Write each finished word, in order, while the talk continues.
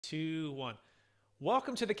Two, one.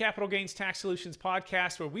 Welcome to the Capital Gains Tax Solutions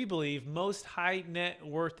podcast, where we believe most high net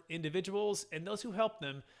worth individuals and those who help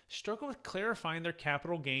them struggle with clarifying their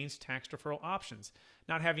capital gains tax deferral options.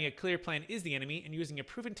 Not having a clear plan is the enemy, and using a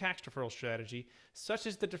proven tax deferral strategy, such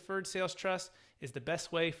as the Deferred Sales Trust, is the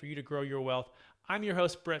best way for you to grow your wealth. I'm your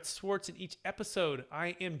host, Brett Swarts. In each episode,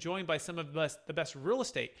 I am joined by some of the best real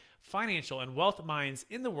estate, financial, and wealth minds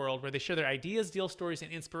in the world, where they share their ideas, deal stories,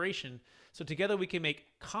 and inspiration, so together we can make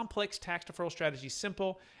complex tax deferral strategies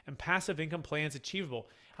simple and passive income plans achievable.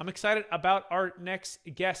 I'm excited about our next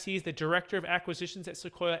guest. He's the Director of Acquisitions at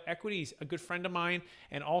Sequoia Equities, a good friend of mine,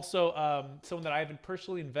 and also someone that I've been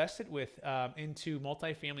personally invested with into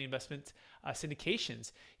multifamily investment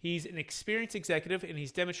syndications. He's an experienced executive, and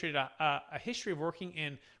he's demonstrated a history of working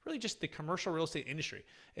in really just the commercial real estate industry,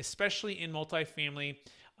 especially in multifamily.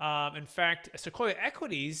 In fact, Sequoia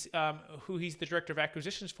Equities, who he's the Director of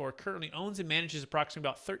Acquisitions for, currently owns and manages approximately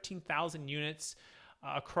about 13,000 units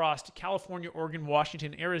across California, Oregon,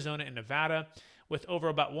 Washington, Arizona, and Nevada, with over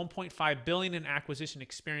about $1.5 billion in acquisition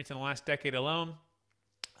experience in the last decade alone.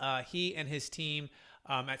 He and his team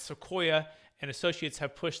at Sequoia and Associates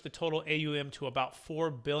have pushed the total AUM to about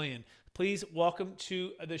 $4 billion. Please welcome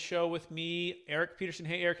to the show with me, Erik Peterson.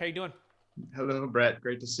 Hey, Erik, how you doing? Hello, Brett.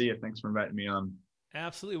 Great to see you. Thanks for inviting me on.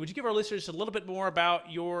 Absolutely. Would you give our listeners a little bit more about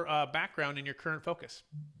your background and your current focus?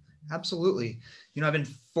 Absolutely. I've been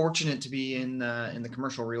fortunate to be in the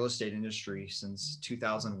commercial real estate industry since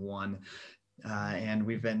 2001. And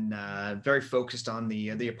we've been very focused on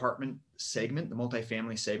the apartment segment, the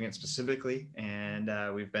multifamily segment specifically. And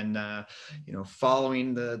we've been,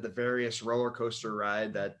 following the various roller coaster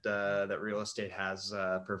ride that real estate has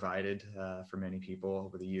provided for many people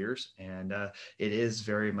over the years. And it is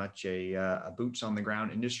very much a boots on the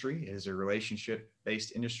ground industry. It is a relationship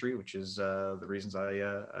based industry, which is the reasons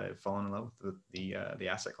I've fallen in love with the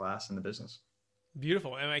asset class and the business.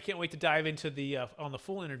 Beautiful, and I can't wait to dive into the on the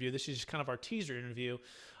full interview. This is just kind of our teaser interview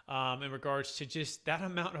in regards to just that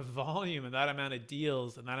amount of volume and that amount of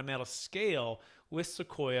deals and that amount of scale with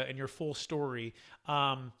Sequoia and your full story.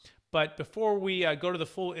 But before we go to the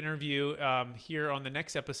full interview here on the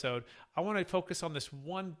next episode, I want to focus on this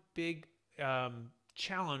one big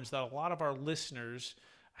challenge that a lot of our listeners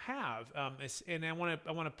have, and I want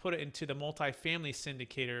to put it into the multifamily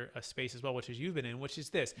syndicator space as well, which is you've been in, which is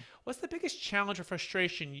this: what's the biggest challenge or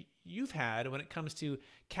frustration you've had when it comes to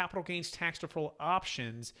capital gains tax deferral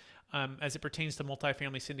options as it pertains to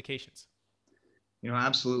multifamily syndications?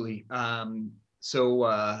 Absolutely.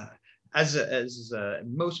 As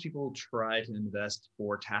most people try to invest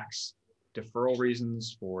for tax deferral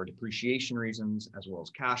reasons, for depreciation reasons, as well as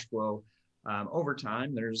cash flow. Over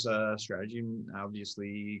time, there's a strategy in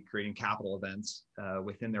obviously creating capital events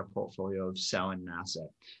within their portfolio of selling an asset.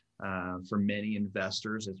 For many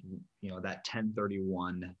investors, it's that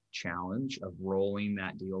 1031 challenge of rolling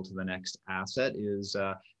that deal to the next asset is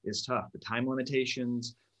tough. The time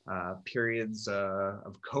limitations, periods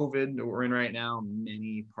of COVID that we're in right now,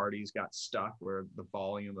 many parties got stuck where the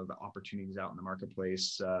volume of opportunities out in the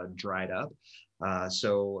marketplace dried up. That's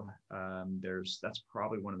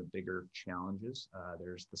probably one of the bigger challenges.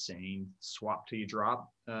 There's the saying "swap till you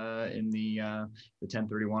drop" in the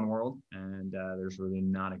 1031 world, and there's really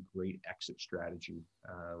not a great exit strategy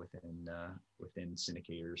within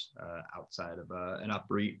syndicators outside of an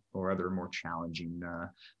UPREIT or other more challenging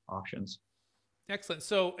options. Excellent.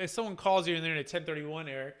 So if someone calls you and they're in a 1031,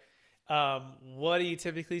 Erik, what do you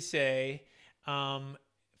typically say?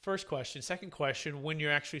 First question. Second question, when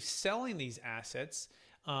you're actually selling these assets,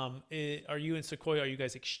 are you and Sequoia, are you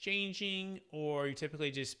guys exchanging, or are you typically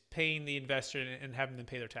just paying the investor and having them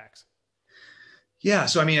pay their tax? Yeah.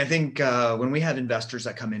 So, I think when we have investors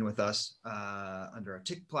that come in with us under a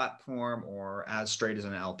TIC platform or as straight as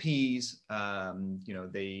an LPs,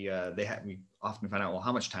 we often find out, well,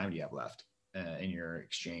 how much time do you have left in your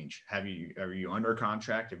exchange? Are you under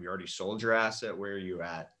contract? Have you already sold your asset? Where are you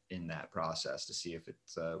at in that process to see if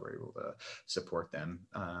we're able to support them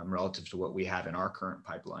relative to what we have in our current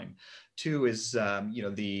pipeline. Two is,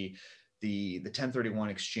 the 1031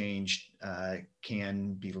 exchange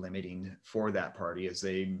can be limiting for that party, as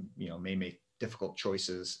they may make difficult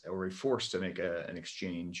choices or be forced to make an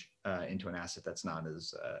exchange into an asset that's not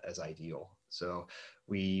as ideal. So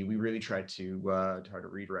we really try to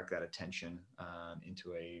redirect that attention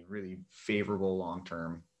into a really favorable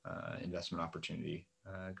long-term investment opportunity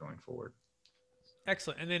going forward.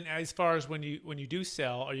 Excellent. And then as far as when you do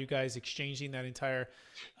sell, are you guys exchanging that entire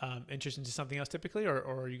interest into something else typically, or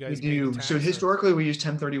are you We guys paying the do. tax? So historically, we use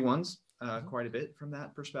 1031s quite a bit from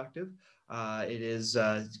that perspective. It is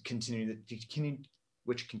continuing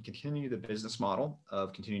which can continue the business model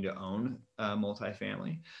of continuing to own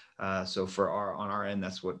multifamily. So on our end,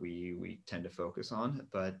 that's what we tend to focus on.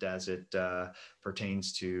 But as it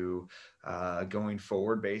pertains to going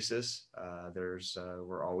forward basis,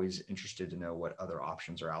 we're always interested to know what other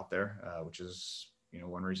options are out there, which is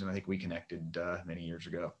one reason I think we connected many years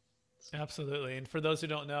ago. Absolutely. And for those who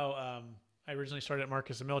don't know, I originally started at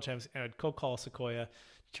Marcus and Milch. I would cold call Sequoia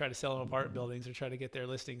to try to sell them apartment buildings or try to get their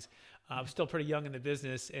listings. I'm still pretty young in the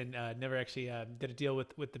business and never actually did a deal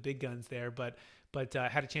with the big guns there, but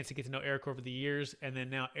had a chance to get to know Erik over the years. And then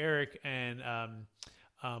now Erik and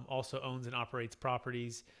also owns and operates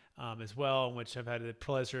properties as well, in which I've had the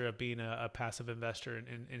pleasure of being a passive investor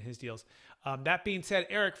in his deals. That being said,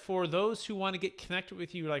 Erik, for those who want to get connected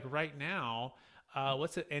with you like right now,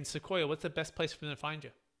 and Sequoia, what's the best place for them to find you?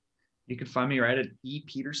 You can find me right at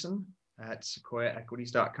Peterson at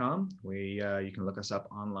sequoiaequities.com. You can look us up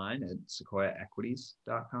online at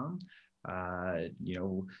sequoiaequities.com.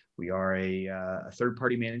 We are a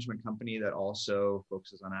third-party management company that also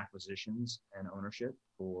focuses on acquisitions and ownership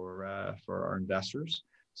for our investors.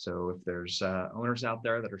 So if there's owners out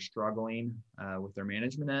there that are struggling with their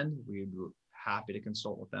management end, we'd happy to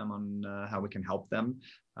consult with them on how we can help them,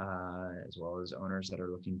 as well as owners that are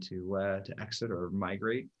looking to exit or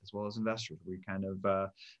migrate, as well as investors. We kind of,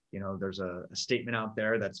 there's a statement out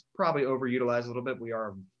there that's probably overutilized a little bit.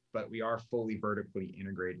 But we are fully vertically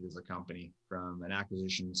integrated as a company, from an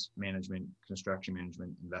acquisitions management, construction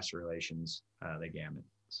management, investor relations, the gamut.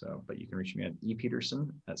 So, but you can reach me at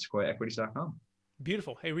epeterson at sequoiaequities.com.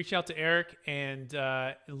 Beautiful. Hey, reach out to Erik and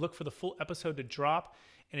look for the full episode to drop.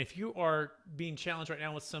 And if you are being challenged right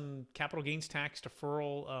now with some capital gains tax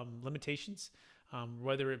deferral limitations,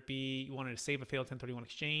 whether it be you wanted to save a failed 1031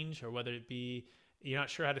 exchange, or whether it be you're not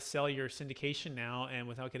sure how to sell your syndication now and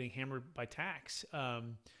without getting hammered by tax,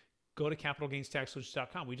 go to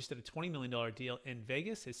capitalgainstaxsolutions.com. We just did a $20 million deal in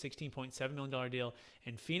Vegas, a $16.7 million deal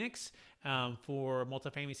in Phoenix for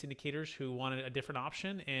multifamily syndicators who wanted a different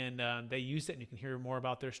option, and they used it, and you can hear more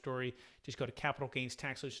about their story. Just go to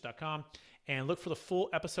capitalgainstaxsolutions.com and look for the full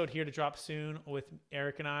episode here to drop soon with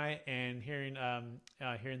Erik and I, and hearing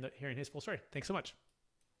his full story. Thanks so much.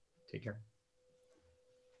 Take care.